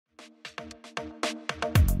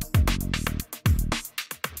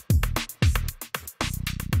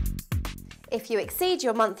If you exceed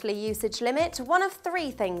your monthly usage limit, one of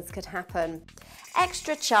three things could happen.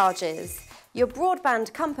 Extra charges. Your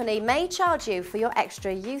broadband company may charge you for your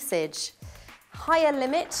extra usage. Higher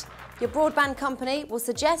limit. Your broadband company will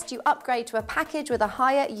suggest you upgrade to a package with a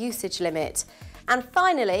higher usage limit. And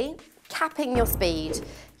finally, capping your speed.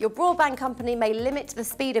 Your broadband company may limit the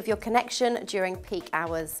speed of your connection during peak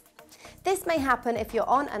hours. This may happen if you're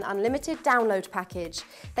on an unlimited download package.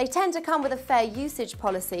 They tend to come with a fair usage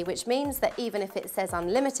policy, which means that even if it says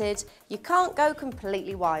unlimited, you can't go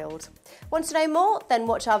completely wild. Want to know more? Then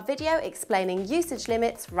watch our video explaining usage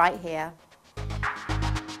limits right here.